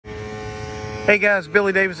Hey guys,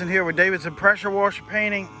 Billy Davidson here with Davidson Pressure Washer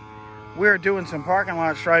Painting. We're doing some parking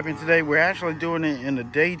lot striping today. We're actually doing it in the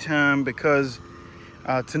daytime because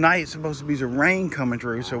tonight it's supposed to be some rain coming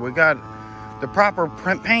through. So we got the proper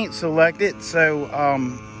paint selected. So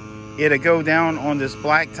it'll go down on this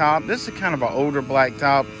black top. This is kind of an older black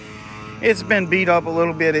top. It's been beat up a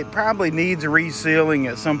little bit. It probably needs resealing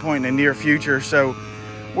at some point in the near future. So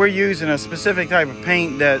we're using a specific type of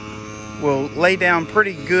paint that will lay down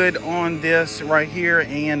pretty good on this right here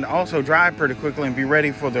and also dry pretty quickly and be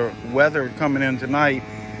ready for the weather coming in tonight.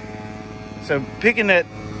 So picking that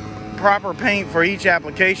proper paint for each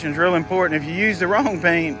application is real important. If you use the wrong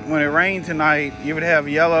paint when it rained tonight, you would have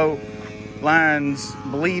yellow lines,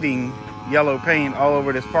 bleeding yellow paint all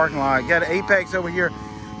over this parking lot. Got an Apex over here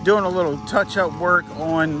doing a little touch-up work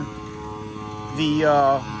on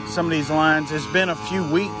the some of these lines. It's been a few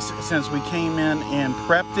weeks since we came in and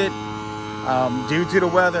prepped it. Due to the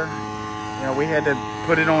weather, you know, we had to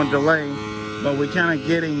put it on delay, but we're kind of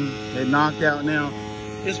getting it knocked out now.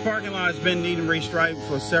 This parking lot has been needing restriped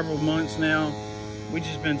for several months now. We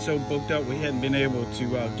just been so booked up, we hadn't been able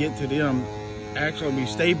to get to them. Actually, we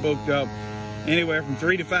stay booked up anywhere from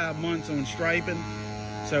 3 to 5 months on striping.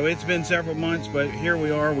 So it's been several months, but here we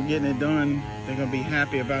are, we're getting it done. They're gonna be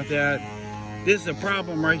happy about that. This is a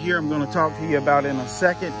problem right here I'm gonna talk to you about in a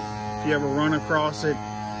second. If you ever run across it,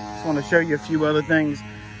 I want to show you a few other things.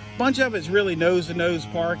 Bunch of it's really nose-to-nose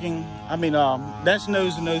parking. I mean, that's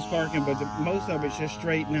nose-to-nose parking, but most of it's just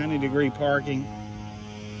straight 90-degree parking.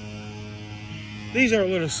 These are a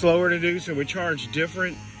little slower to do, so we charge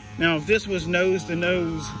different. Now, if this was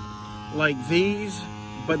nose-to-nose like these,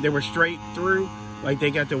 but they were straight through, like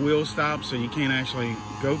they got the wheel stops, so you can't actually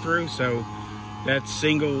go through. So that's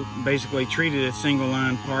single, basically treated as single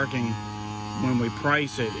line parking when we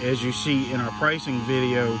price it, as you see in our pricing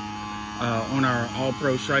video on our All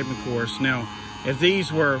Pro striping course. Now, if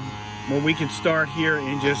these were where we could start here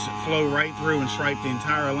and just flow right through and stripe the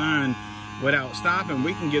entire line without stopping,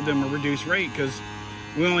 we can give them a reduced rate because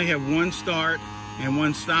we only have one start and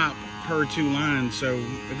one stop per 2 lines, so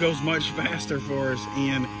it goes much faster for us,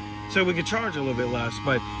 and so we could charge a little bit less.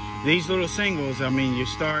 But these little singles, I mean, you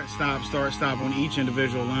start, stop on each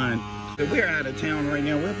individual line. So we're out of town right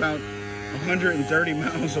now. We're about 130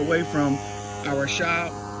 miles away from our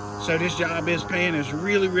shop. So this job is paying us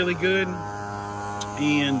really, really good,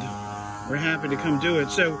 and we're happy to come do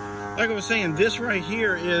it. So like I was saying, this right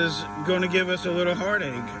here is going to give us a little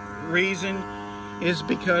heartache. Reason is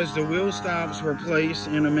because the wheel stops were placed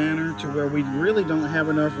in a manner to where we really don't have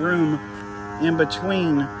enough room in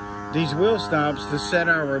between these wheel stops to set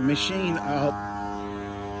our machine up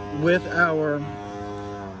with our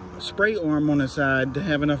spray arm on the side to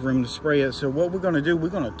have enough room to spray it. So what we're going to do, we're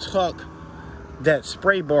going to tuck that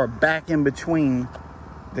spray bar back in between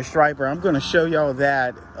the striper. I'm going to show y'all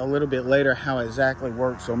that a little bit later, how it exactly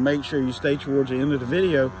works. So make sure you stay towards the end of the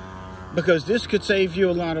video, because this could save you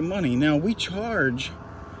a lot of money. Now, we charge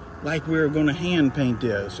like we're going to hand paint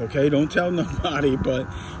this, okay? Don't tell nobody, but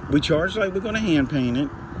we charge like we're going to hand paint it,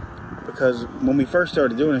 because when we first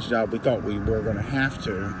started doing this job, we thought we were going to have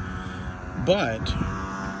to. But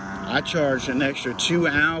I charged an extra 2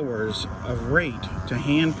 hours of rate to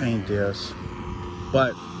hand paint this,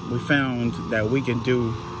 but we found that we can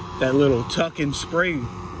do that little tuck and spray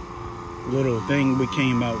little thing we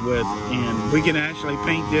came up with, and we can actually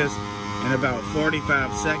paint this in about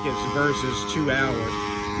 45 seconds versus 2 hours.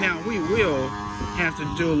 Now, we will have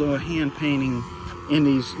to do a little hand painting in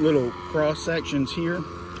these little cross sections here,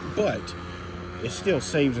 but it still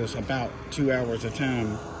saves us about 2 hours of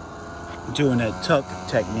time doing that tuck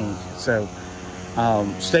technique. So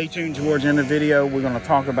stay tuned towards the end of the video. We're going to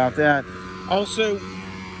talk about that. Also,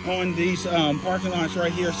 on these parking lots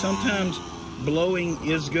right here, sometimes blowing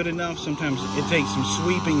is good enough. Sometimes it takes some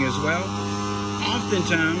sweeping as well.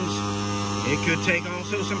 Oftentimes, it could take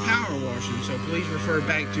also some power washing. So please refer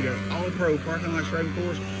back to the All Pro parking lot striping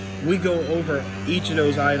course. We go over each of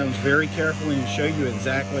those items very carefully and show you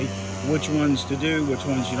exactly which ones to do, which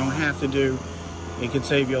ones you don't have to do. It could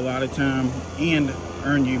save you a lot of time and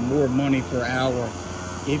earn you more money per hour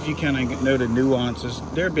if you kind of know the nuances.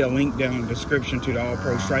 There'll be a link down in the description to the All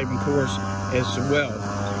Pro striping course as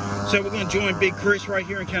well. So we're going to join Big Chris right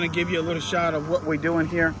here and kind of give you a little shot of what we're doing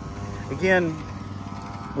here. Again,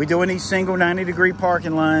 we're doing these single 90-degree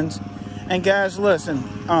parking lines. And guys, listen,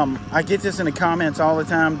 I get this in the comments all the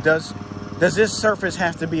time. Does this surface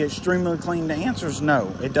have to be extremely clean? The answer is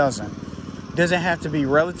no, it doesn't. Does it have to be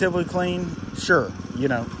relatively clean? Sure. You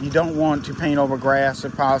know, you don't want to paint over grass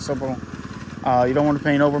if possible. You don't want to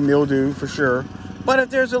paint over mildew for sure. But if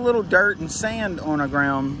there's a little dirt and sand on the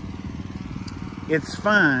ground, it's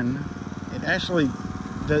fine it actually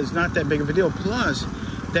does not that big of a deal. Plus,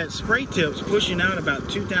 that spray tip's pushing out about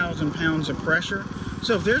 2,000 pounds of pressure.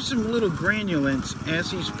 So if there's some little granulants as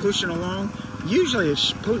he's pushing along, usually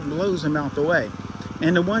it blows them out the way.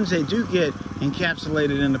 And the ones that do get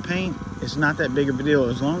encapsulated in the paint, it's not that big of a deal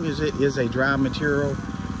as long as it is a dry material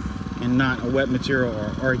and not a wet material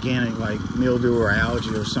or organic like mildew or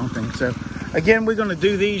algae or something. So again, we're going to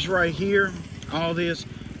do these right here, all this.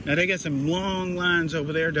 Now they got some long lines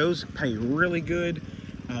over there. Those pay really good.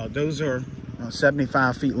 Those are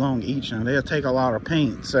 75 feet long each. Now they'll take a lot of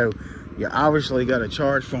paint, so you obviously got to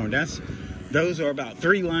charge for them. Those are about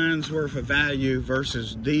 3 lines worth of value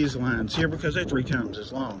versus these lines here because they're 3 times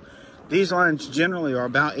as long. These lines generally are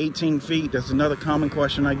about 18 feet. That's another common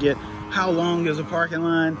question I get. How long is a parking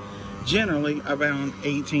line? Generally around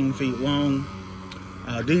 18 feet long.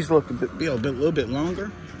 These look a little bit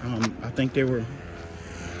longer. I think they were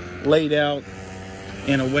laid out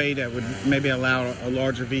in a way that would maybe allow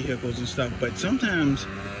larger vehicles and stuff. But sometimes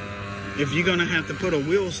if you're going to have to put a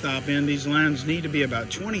wheel stop in, these lines need to be about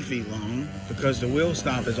 20 feet long because the wheel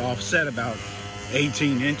stop is offset about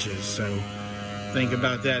 18 inches. So think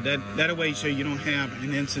about that. That way so you don't have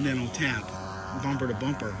an incidental tap bumper to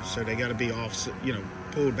bumper. So they got to be offset, you know,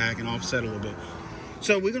 pulled back and offset a little bit.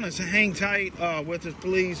 So we're going to hang tight with us,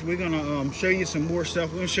 please. We're going to show you some more stuff.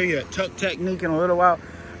 We're going to show you a tuck technique in a little while.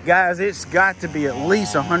 Guys, it's got to be at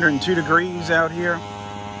least 102 degrees out here.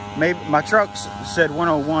 Maybe my truck said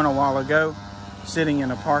 101 a while ago, sitting in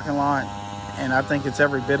a parking lot, and I think it's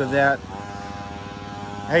every bit of that.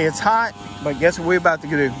 Hey, it's hot, but guess what we're about to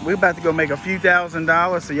do? We're about to go make a few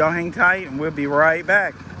 $1,000s, so y'all hang tight, and we'll be right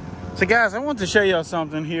back. So guys, I want to show y'all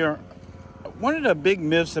something here. One of the big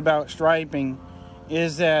myths about striping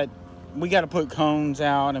is that we got to put cones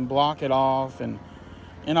out and block it off and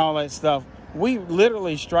all that stuff. We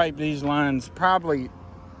literally striped these lines probably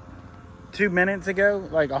 2 minutes ago,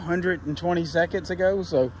 like 120 seconds ago.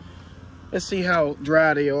 So let's see how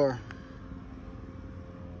dry they are.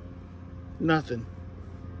 Nothing.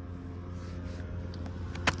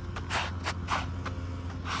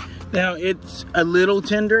 Now it's a little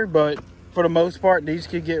tender, but for the most part, these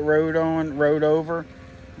could get rode on, rode over,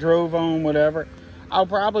 drove on, whatever. I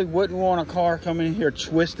probably wouldn't want a car coming in here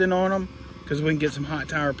twisting on them because we can get some hot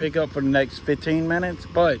tire pickup for the next 15 minutes.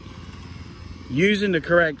 But using the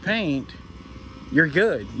correct paint, you're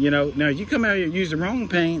good. You know, now you come out here and use the wrong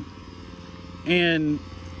paint and,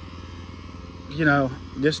 you know,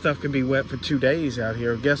 this stuff could be wet for 2 days out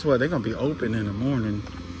here. Guess what? They're going to be open in the morning.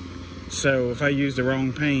 So if I use the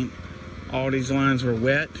wrong paint, all these lines were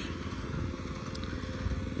wet.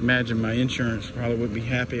 Imagine my insurance probably wouldn't be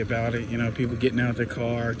happy about it. You know, people getting out their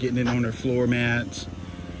car, getting it on their floor mats,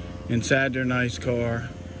 inside their nice car,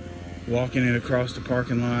 walking it across the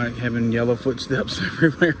parking lot, having yellow footsteps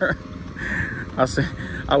everywhere.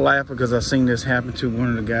 I laugh because I seen this happen to one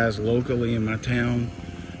of the guys locally in my town.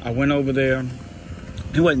 I went over there.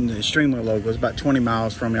 It wasn't extremely local. It was about 20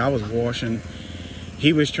 miles from me. I was washing.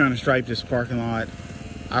 He was trying to stripe this parking lot.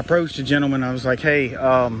 I approached the gentleman. I was like, hey,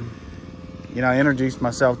 you know, I introduced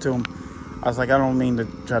myself to him. I was like, I don't mean to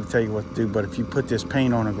try to tell you what to do, but if you put this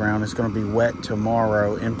paint on the ground, it's going to be wet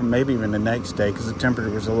tomorrow and maybe even the next day because the temperature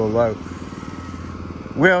was a little low.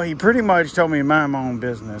 Well, he pretty much told me to mind my own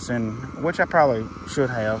business, and which I probably should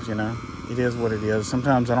have, you know. It is what it is.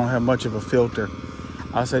 Sometimes I don't have much of a filter.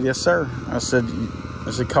 I said, yes, sir. I said,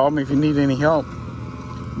 call me if you need any help.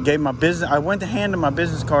 Gave my business. I went to hand him my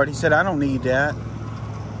business card. He said, I don't need that.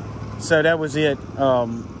 So that was it.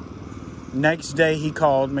 Next day he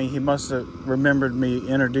called me. He must have remembered me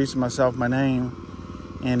introducing myself, my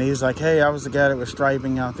name. And he's like, hey, I was the guy that was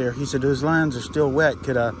striping out there. He said, those lines are still wet.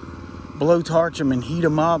 Could I blow torch them and heat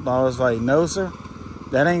them up? I was like, no, sir.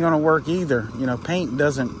 That ain't going to work either. You know, paint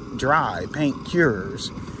doesn't dry. Paint cures.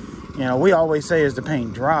 You know, we always say, is the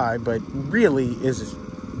paint dry? But really,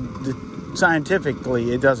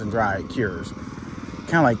 scientifically, it doesn't dry. It cures.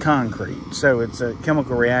 Kind of like concrete. So it's a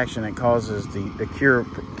chemical reaction that causes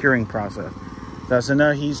the curing process. So I said,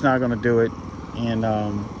 no, he's not going to do it. And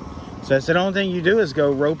so I said, the only thing you do is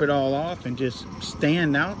go rope it all off and just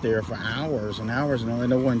stand out there for hours and hours and only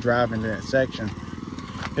no one drive into that section.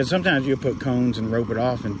 Because sometimes you'll put cones and rope it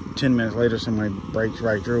off and 10 minutes later somebody breaks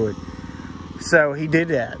right through it. So he did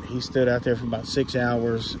that. He stood out there for about 6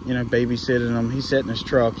 hours, you know, babysitting him. He sat in his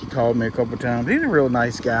truck. He called me a couple of times. He's a real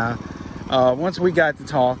nice guy. Once we got to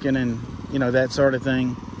talking and, you know, that sort of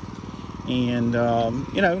thing. And,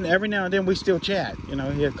 you know, every now and then we still chat. You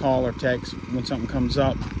know, he'll call or text when something comes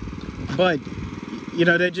up. But, you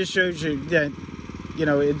know, that just shows you that, you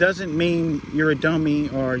know, it doesn't mean you're a dummy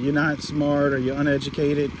or you're not smart or you're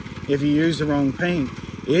uneducated if you use the wrong paint.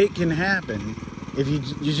 It can happen if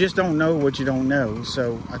you just don't know what you don't know.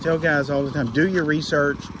 So I tell guys all the time, do your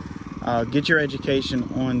research, get your education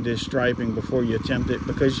on this striping before you attempt it,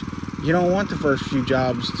 because you don't want the first few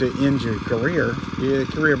jobs to end your career. Your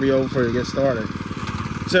career will be over before you get started.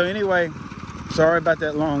 So anyway, sorry about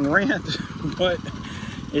that long rant, but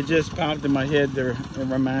it just popped in my head there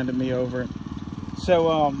and reminded me over it.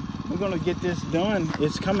 So we're gonna get this done.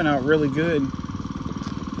 It's coming out really good.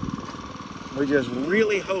 We're just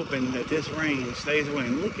really hoping that this rain stays away.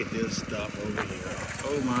 And look at this stuff over here.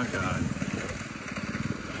 Oh my God.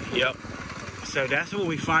 Yep. So that's what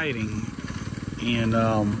we're fighting. And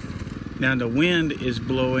now the wind is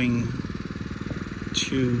blowing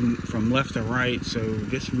from left to right, so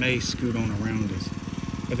this may scoot on around us.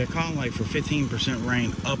 But they're calling like for 15%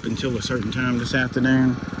 rain up until a certain time this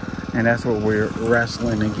afternoon, and that's what we're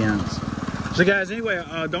wrestling against. So guys, anyway,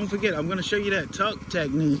 don't forget, I'm going to show you that tuck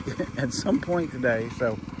technique at some point today,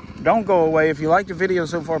 so don't go away. If you like the video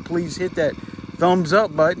so far, please hit that thumbs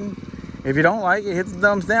up button. If you don't like it, hit the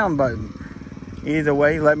thumbs down button. Either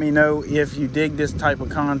way, let me know if you dig this type of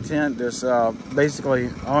content. This basically,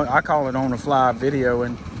 I call it on the fly video,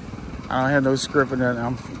 and I don't have no script that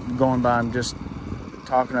I'm going by. I'm just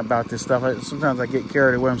talking about this stuff. Sometimes I get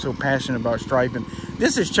carried away. I'm so passionate about striping.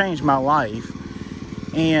 This has changed my life,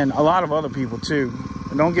 and a lot of other people too.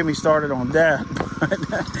 And don't get me started on that, but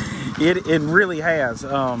it really has.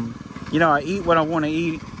 You know, I eat what I want to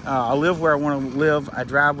eat. I live where I want to live. I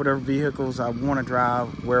drive whatever vehicles I want to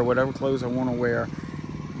drive, wear whatever clothes I want to wear.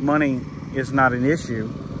 Money is not an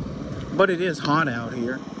issue, but it is hot out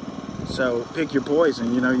here. So pick your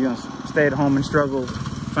poison. You know, you're going to stay at home and struggle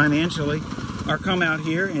financially, or come out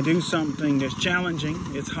here and do something that's challenging.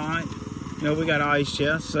 It's hot. You know, we got ice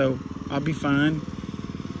chests, so I'll be fine.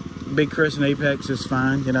 Big Chris and Apex is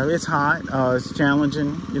fine. You know, it's hot. It's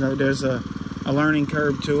challenging. You know, there's a learning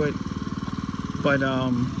curve to it. But,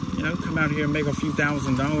 you know, come out here and make a few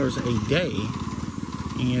 $1,000s a day.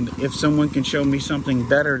 And if someone can show me something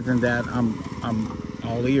better than that, I'm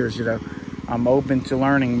all ears, you know. I'm open to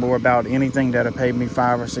learning more about anything that'll pay me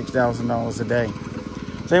 $5,000 or $6,000 a day.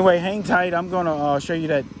 So anyway, hang tight. I'm going to show you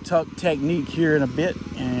that tuck technique here in a bit.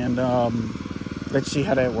 And let's see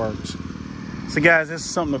how that works. So guys, this is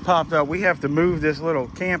something that popped up. We have to move this little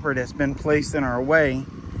camper that's been placed in our way.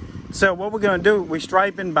 So what we're going to do, we're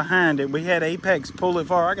striping behind it. We had Apex pull it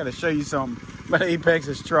forward. I got to show you something about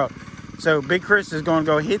Apex's truck. So Big Chris is going to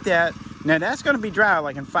go hit that. Now that's going to be dry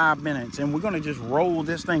like in 5 minutes. And we're going to just roll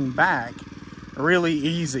this thing back really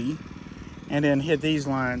easy. And then hit these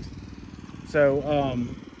lines. So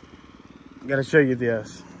I got to show you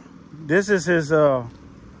this. This is his Ford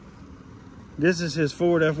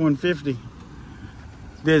F-150.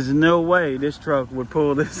 There's no way this truck would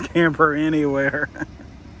pull this camper anywhere.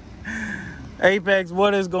 Apex,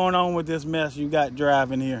 what is going on with this mess you got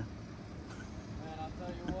driving here? Man, I'll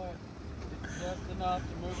tell you what, it's just enough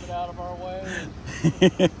to move it out of our way.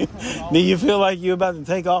 Do you feel like you're about to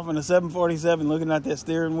take off in a 747 looking at that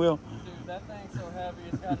steering wheel? Dude, that thing's so heavy,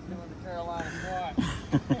 it's got to do in the Carolina squat.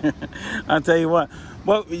 I'll tell you what.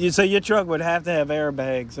 Well, so your truck would have to have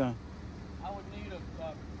airbags, huh? I would need a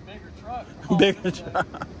bigger truck. Bigger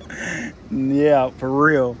truck. Yeah, for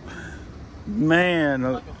real. Man,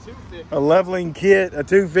 like a 250. A leveling kit, a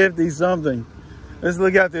 250 something. Let's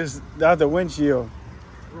look out the windshield.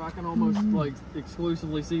 Where I can almost like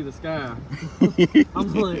exclusively see the sky.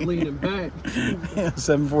 I'm like leaning back.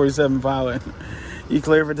 747 pilot. You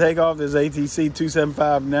clear for takeoff? There's ATC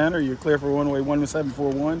 2759, or you're clear for one-way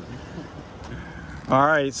 1741. All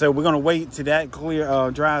right, so we're gonna wait till that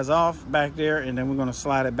dries off back there, and then we're gonna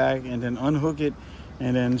slide it back and then unhook it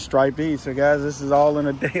and then stripe these. So guys, this is all in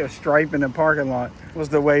a day of striping the parking lot. What's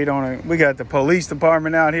the weight on it? We got the police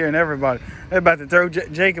department out here and everybody. They're about to throw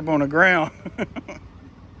Jacob on the ground.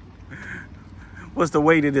 What's the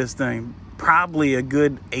weight of this thing? Probably a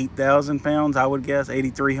good 8,000 pounds, I would guess,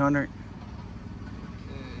 8,300.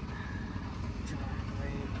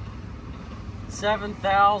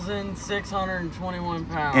 7,621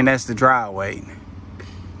 pounds. And that's the dry weight.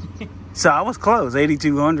 So I was close,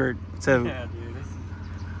 8,200. So yeah, dude.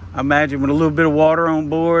 imagine with a little bit of water on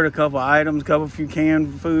board, a couple items, few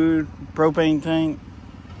canned food, propane tank.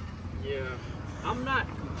 Yeah, I'm not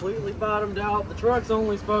completely bottomed out. The truck's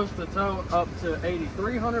only supposed to tow up to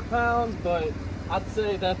 8,300 pounds, but I'd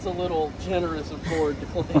say that's a little generous of Ford to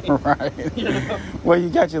claim. Right. You know? Well, you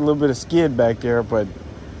got your little bit of skid back there, but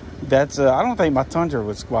that's I don't think my Tundra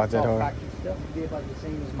would squat that hard. Factory stuff would be about the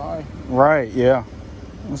same as mine. Right, yeah.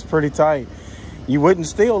 It's pretty tight. You wouldn't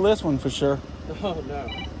steal this one for sure. Oh, no.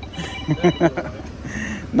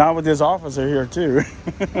 Not with this officer here too.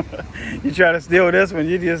 You try to steal this one,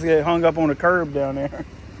 you just get hung up on the curb down there.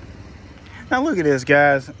 Now look at this,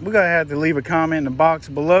 guys. We're gonna have to leave a comment in the box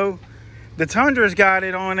below. The Tundra's got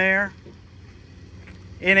it on there.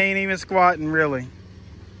 It ain't even squatting really.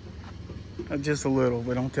 Just a little,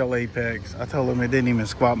 but don't tell Apex. I told him it didn't even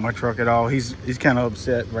squat my truck at all. He's kind of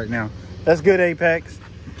upset right now. That's good, Apex.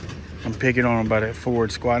 I'm picking on him by that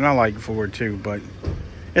Ford squat. And I like Ford too, but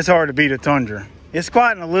it's hard to beat a Tundra. It's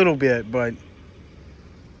squatting a little bit, but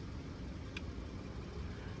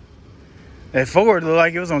that Ford looked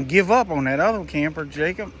like it was gonna give up on that other camper,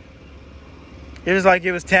 Jacob. It was like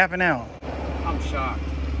it was tapping out. I'm shocked.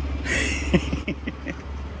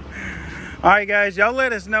 All right, guys, y'all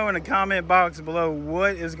let us know in the comment box below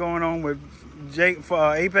what is going on with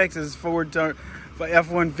Apex's Ford for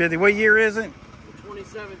F-150. What year is it?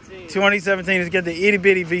 2017. 2017. It's got the itty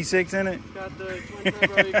bitty V6 in it. It's got the twin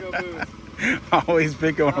turbo eco boost. I always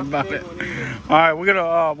pick on about it. All right, we're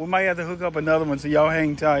gonna we might have to hook up another one, so y'all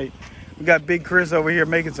hang tight. We got Big Chris over here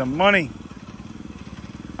making some money.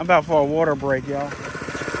 I'm about for a water break, y'all.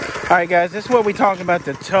 All right, guys, this is what we talking about,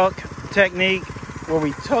 the tuck technique, where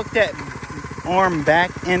we tuck that arm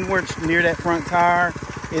back inwards near that front tire.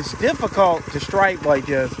 It's difficult to stripe like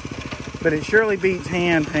this, but it surely beats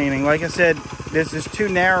hand painting. Like I said, this is too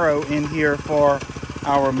narrow in here for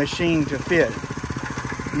our machine to fit.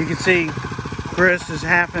 You can see Chris has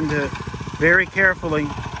happened to very carefully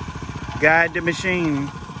guide the machine.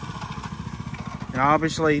 And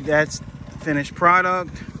obviously that's finished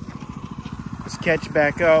product. Let's catch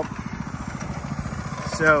back up.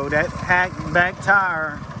 So that packed back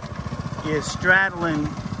tire is straddling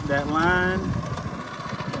that line.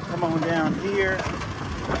 Come on down here.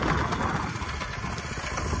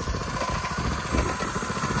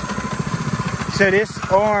 So this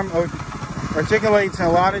arm articulates in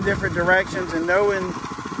a lot of different directions, and knowing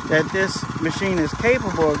that this machine is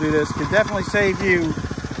capable of doing this could definitely save you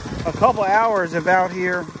a couple hours of out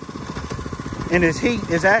here. And this heat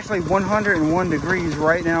is actually 101 degrees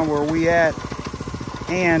right now where we at,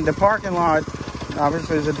 and the parking lot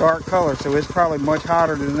obviously is a dark color, so it's probably much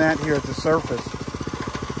hotter than that here at the surface.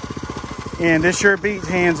 And this sure beats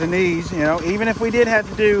hands and knees, you know. Even if we did have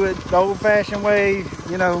to do it the old-fashioned way,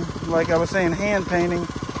 you know, like I was saying, hand painting,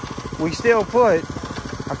 we still put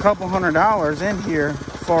a couple $100 in here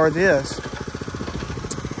for this.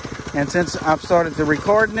 And since I've started to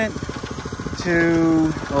recording it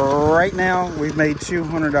to right now, we've made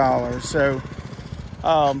 $200. So,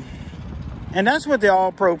 and that's what the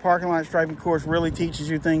All-Pro Parking Lot Striping course really teaches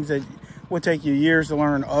you, things that would take you years to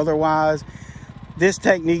learn otherwise. This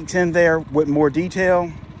technique's in there with more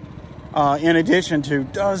detail, in addition to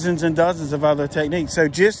dozens and dozens of other techniques. So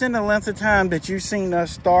just in the length of time that you've seen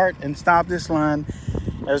us start and stop this line,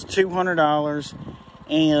 that's $200.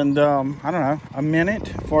 And I don't know, a minute,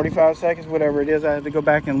 45 seconds, whatever it is. I have to go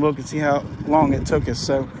back and look and see how long it took us.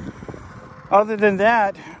 So other than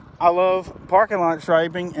that, I love parking lot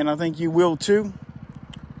striping, and I think you will too.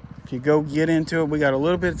 If you go get into it, we got a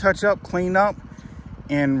little bit of touch up, clean up,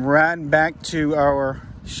 and riding back to our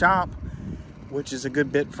shop, which is a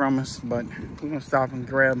good bit from us. But we're gonna stop and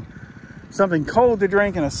grab something cold to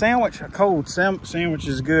drink and a sandwich. A cold sandwich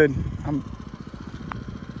is good. I'm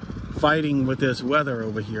fighting with this weather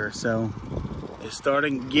over here, so it's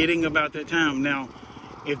starting getting about that time. Now,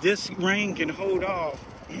 if this rain can hold off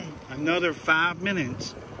another 5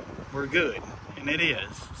 minutes, we're good, and it is.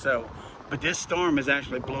 So, but this storm is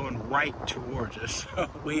actually blowing right towards us. So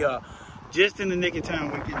we just in the nick of time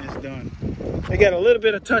we're getting this done. They got a little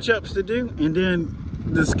bit of touch-ups to do, and then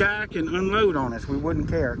the sky can unload on us. We wouldn't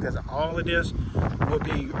care, because all of this will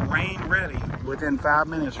be rain ready within 5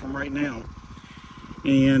 minutes from right now.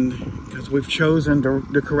 And because we've chosen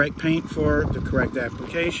the correct paint for it, the correct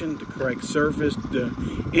application, the correct surface, the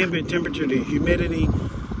ambient temperature, the humidity.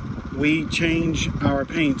 We change our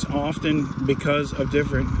paints often because of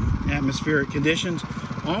different atmospheric conditions.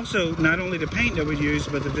 Also, not only the paint that we use,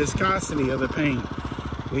 but the viscosity of the paint.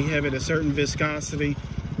 We have it a certain viscosity.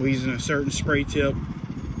 We're using a certain spray tip.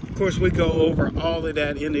 Of course, we go over all of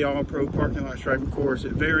that in the All-Pro Parking Lot Striping course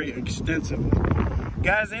very extensively.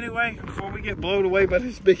 Guys, anyway, before we get blown away by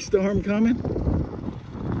this big storm coming,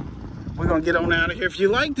 we're gonna get on out of here. If you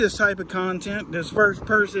like this type of content, this first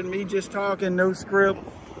person, me just talking, no script,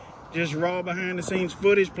 just raw behind the scenes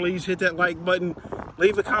footage, please hit that like button,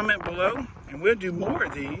 leave a comment below, and we'll do more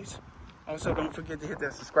of these. Also, don't forget to hit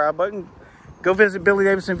that subscribe button. Go visit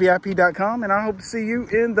BillyDavidsonVIP.com, and I hope to see you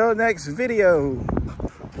in the next video.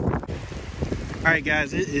 All right,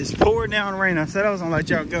 guys, it is pouring down rain. I said I was gonna let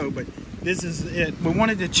y'all go, but this is it. We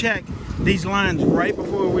wanted to check these lines right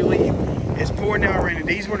before we leave. It's pouring down raining.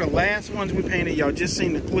 These were the last ones we painted. Y'all just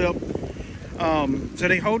seen the clip. So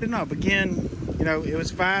they holding up. Again, you know, it was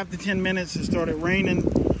 5 to 10 minutes. It started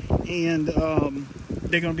raining, and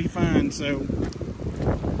they're gonna be fine. So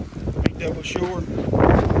make double sure.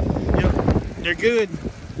 Yep, they're good.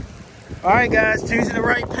 All right, guys, choosing the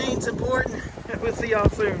right paint's important. We'll see y'all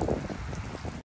soon.